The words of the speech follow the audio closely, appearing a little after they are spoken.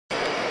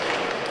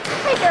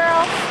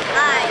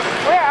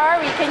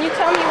Can you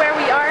tell me where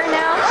we are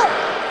now?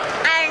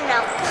 I don't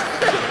know.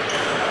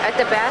 At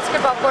the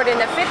basketball court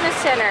in the fitness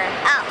center.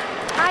 Oh.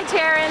 Hi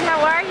Taryn, how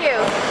are you?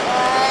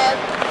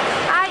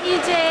 Hi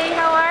EJ,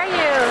 how are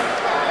you?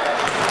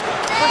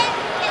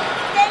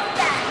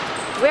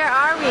 Where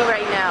are we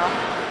right now?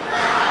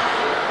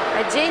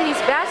 At Jamie's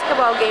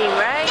basketball game,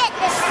 right?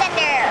 Fitness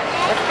center.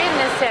 The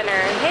fitness center.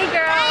 Hey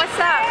girl, what's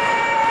up?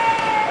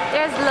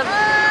 There's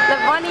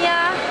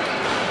Lavonia.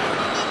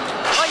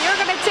 Oh, you're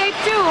gonna tape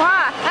too,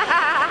 huh?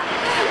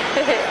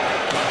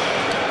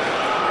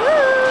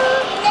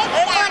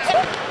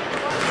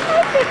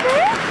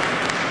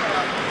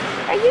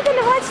 Are you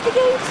gonna watch the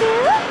game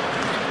too?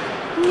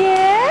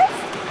 Yes?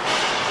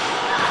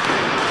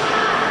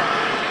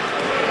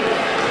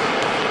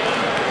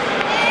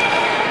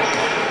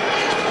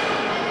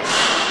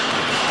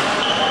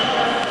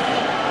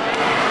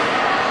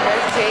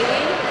 There's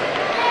Katie.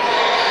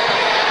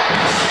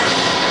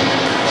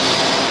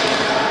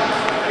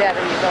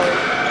 Battery's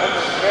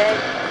almost dead.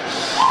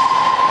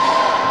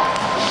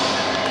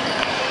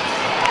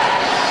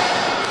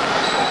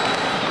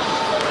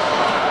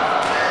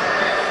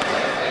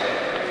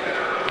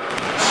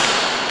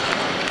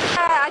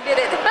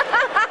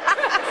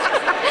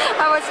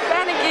 I was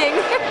panicking.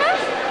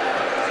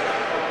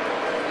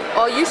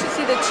 Oh, you should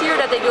see the cheer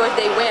that they do if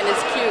they win.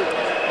 It's cute.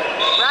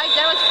 Right?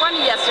 That was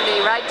funny yesterday,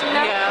 right,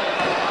 Tina? Yeah.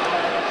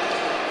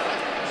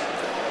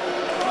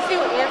 You see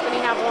what Anthony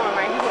have on,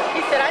 right?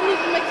 He said, I need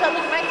to make sure I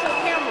look nice on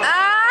camera.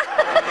 Ah!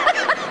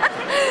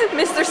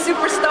 Mr.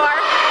 Superstar.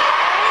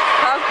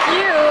 How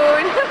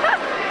cute.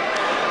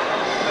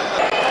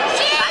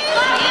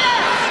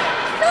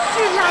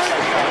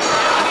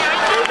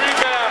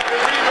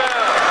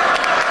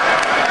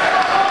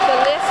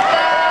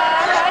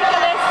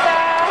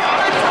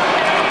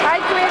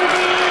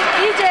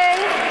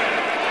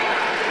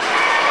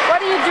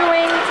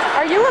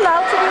 Are you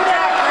allowed to do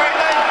that?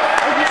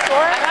 Are you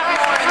sure?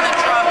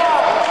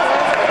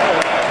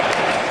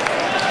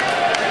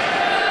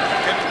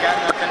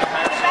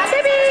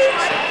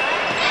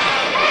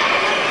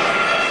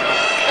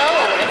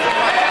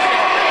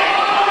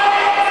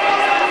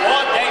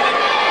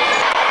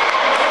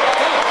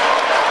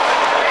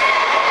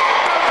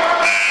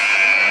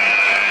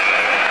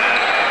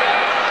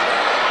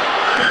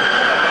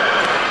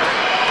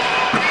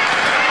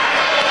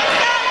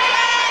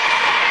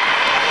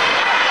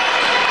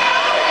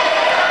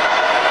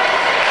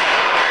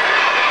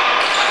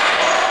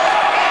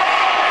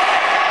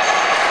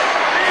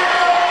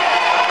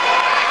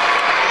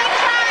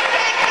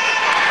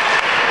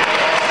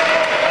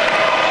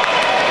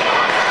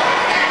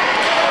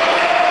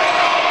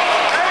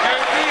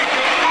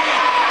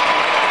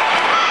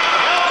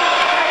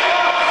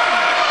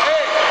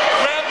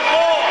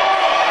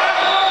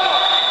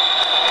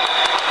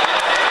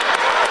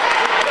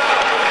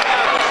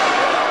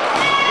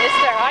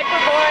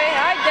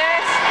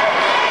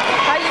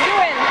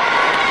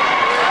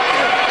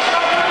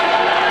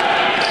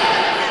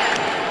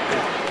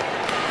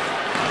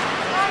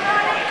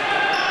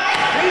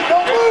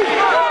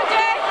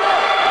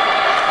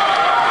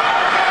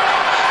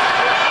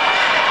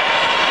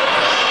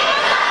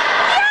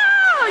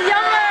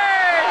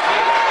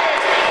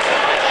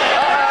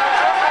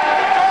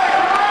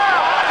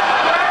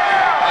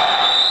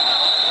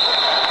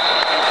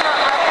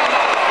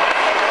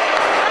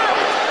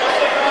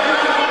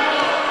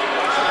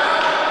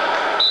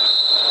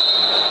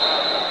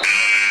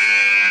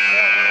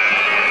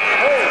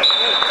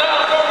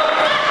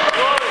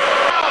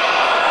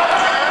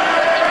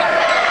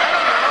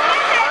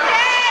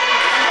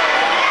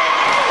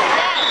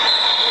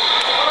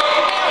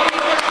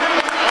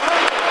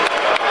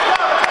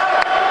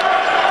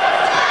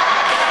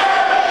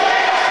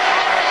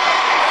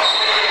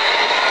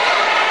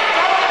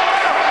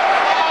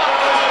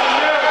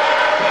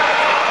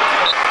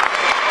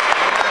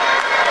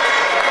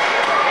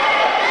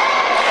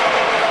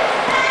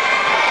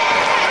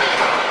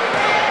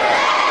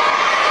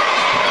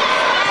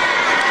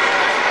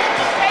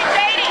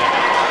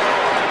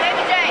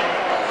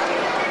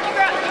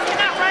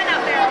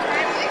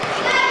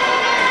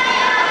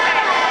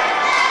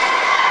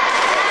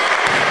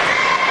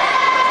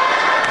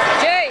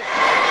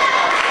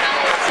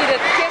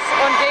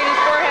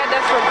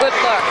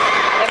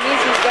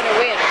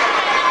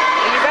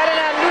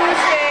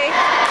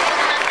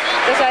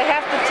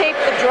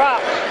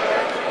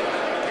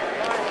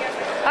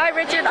 Hi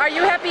Richard, are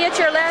you happy it's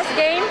your last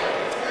game?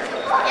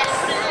 Yes.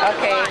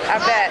 Okay, I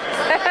bet.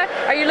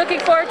 Are you looking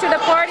forward to the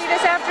party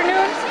this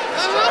afternoon?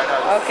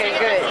 Okay,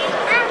 good.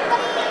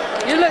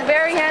 You look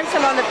very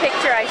handsome on the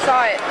picture, I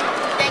saw it.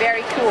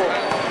 Very cool.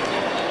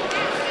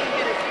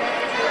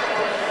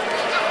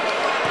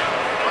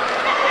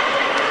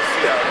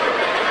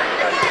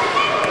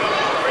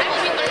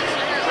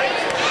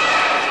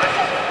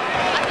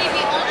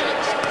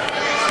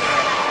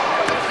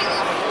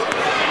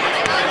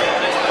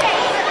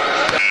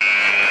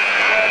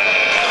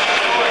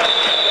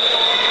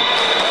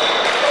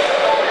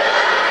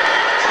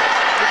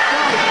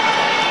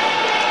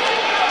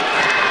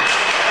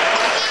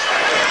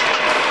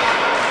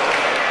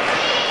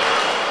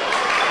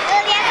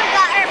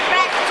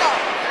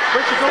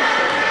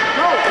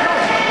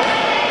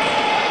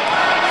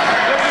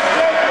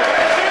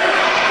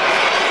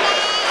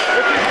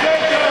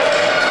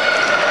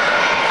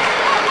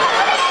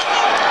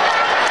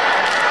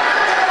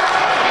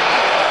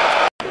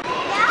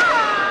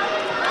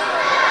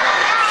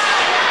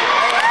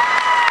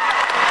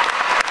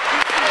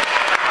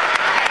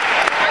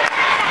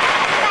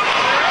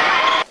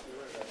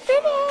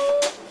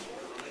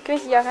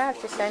 Quincy, jouw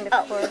haartjes zijn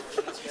ervoor.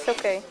 Is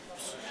oké.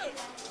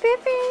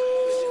 Pippi!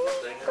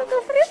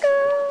 Kuku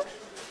fruku!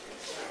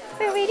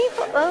 We're waiting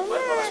for Oma.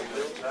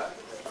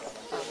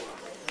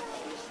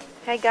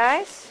 Hey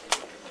guys.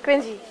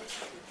 Quincy,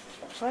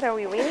 what are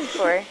we waiting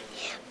for?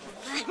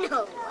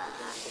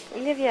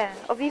 Olivia,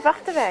 op wie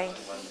wachten wij?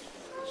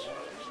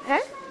 Hè?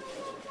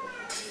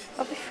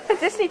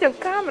 Het is niet een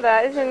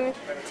camera, het is een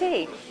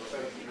tape.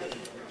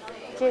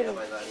 Jerry, op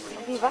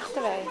wie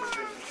wachten wij?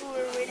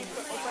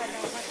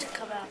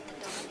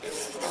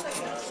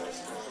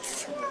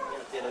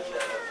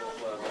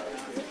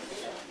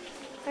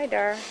 Hi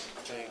daar.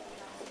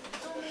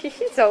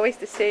 It's always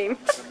the same.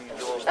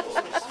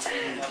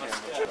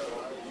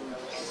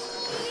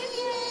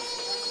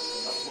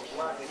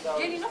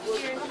 Jullie nog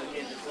hier.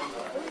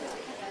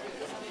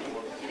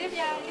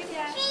 Olivia,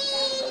 Olivia.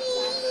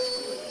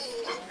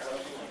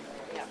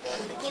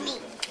 Gimme.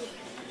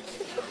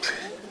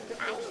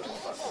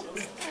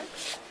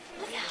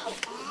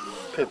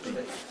 Pippi.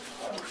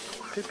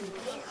 Pippi.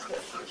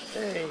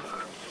 Hey.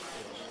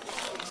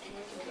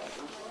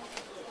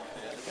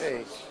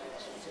 Hey.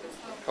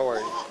 How are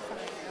you?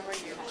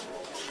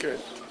 Good.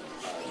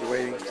 You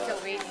waiting? Still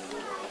waiting.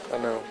 I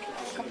know.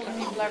 A couple of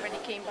people already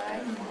came by,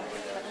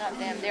 but not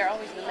them. They're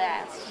always the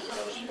last.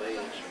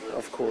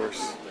 Of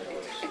course.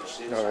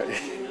 All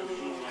right.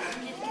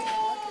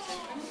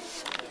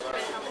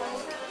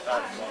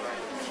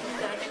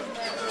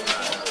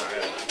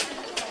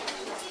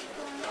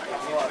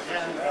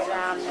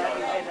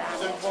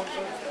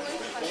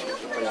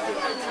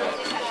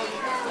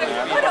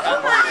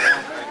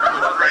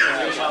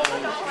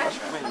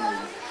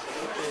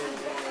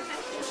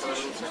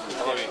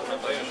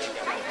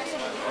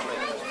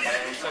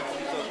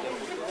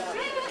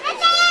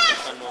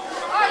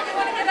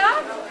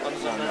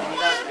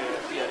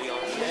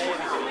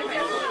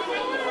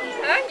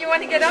 Huh? You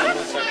want to get up?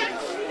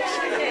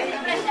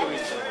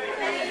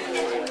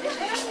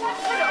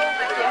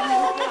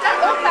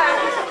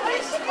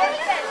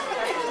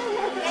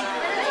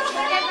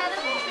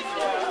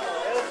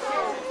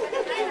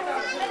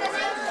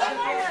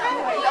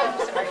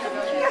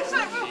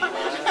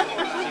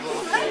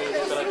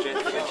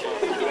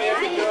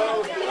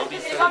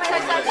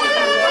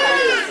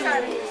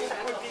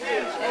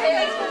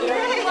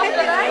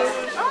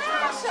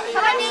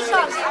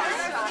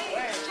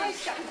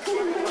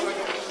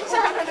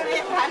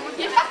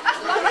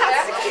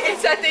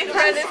 It's I think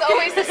friend is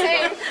always the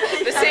same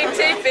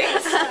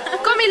tapings.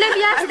 Come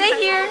Olivia, stay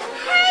here.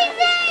 Hi,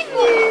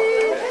 baby.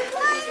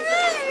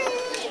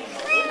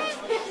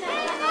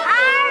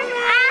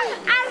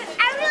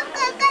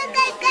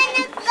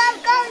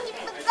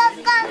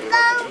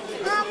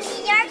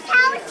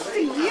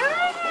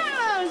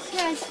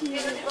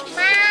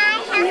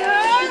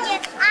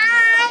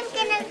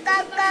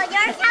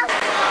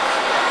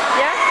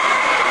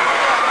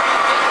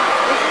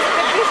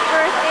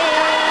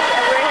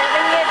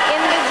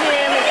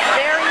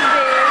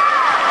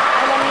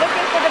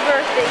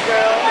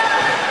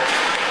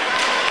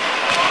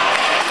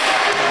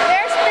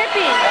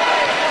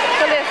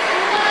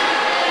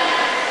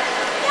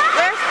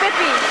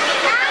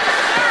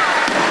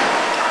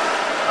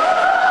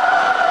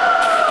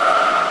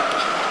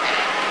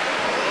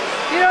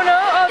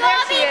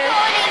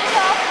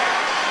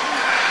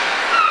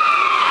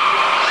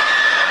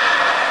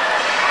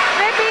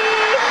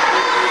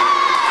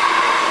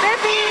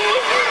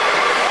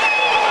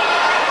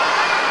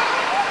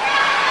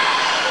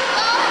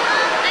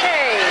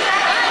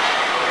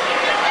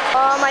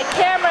 My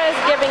camera is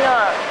giving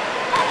up.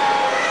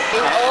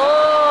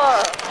 Oh,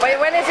 wait,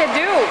 when is it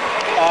due?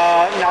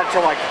 Not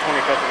till like the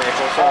 25th of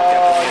April. So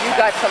oh, you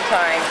got some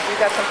time. You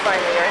got some time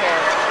in your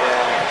hands.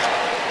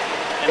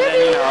 Yeah. And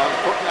then,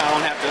 I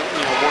don't have to,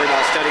 worry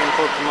about studying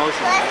for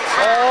promotion.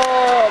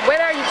 Oh,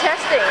 when are you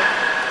testing?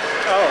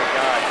 Oh,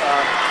 God.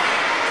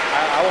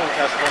 I won't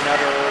test for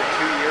another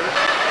 2 years.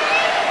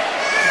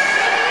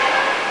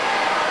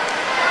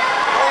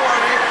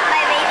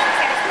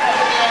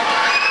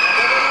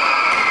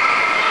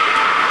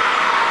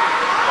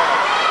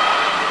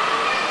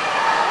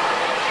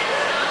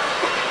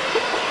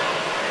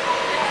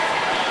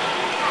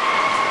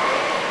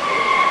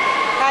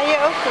 Ga je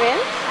ook, Quinn?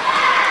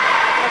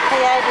 Wat ga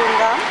jij doen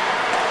dan?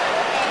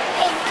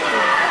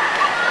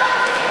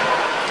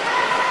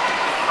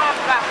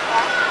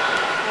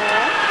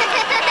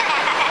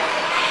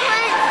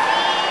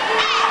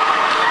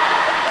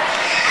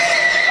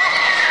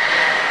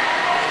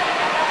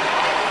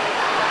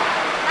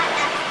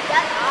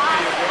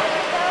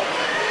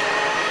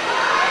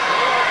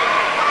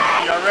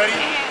 Y'all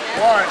ready?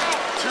 1,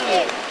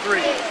 2,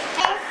 3.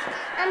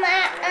 I'm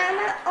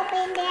gonna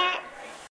open that.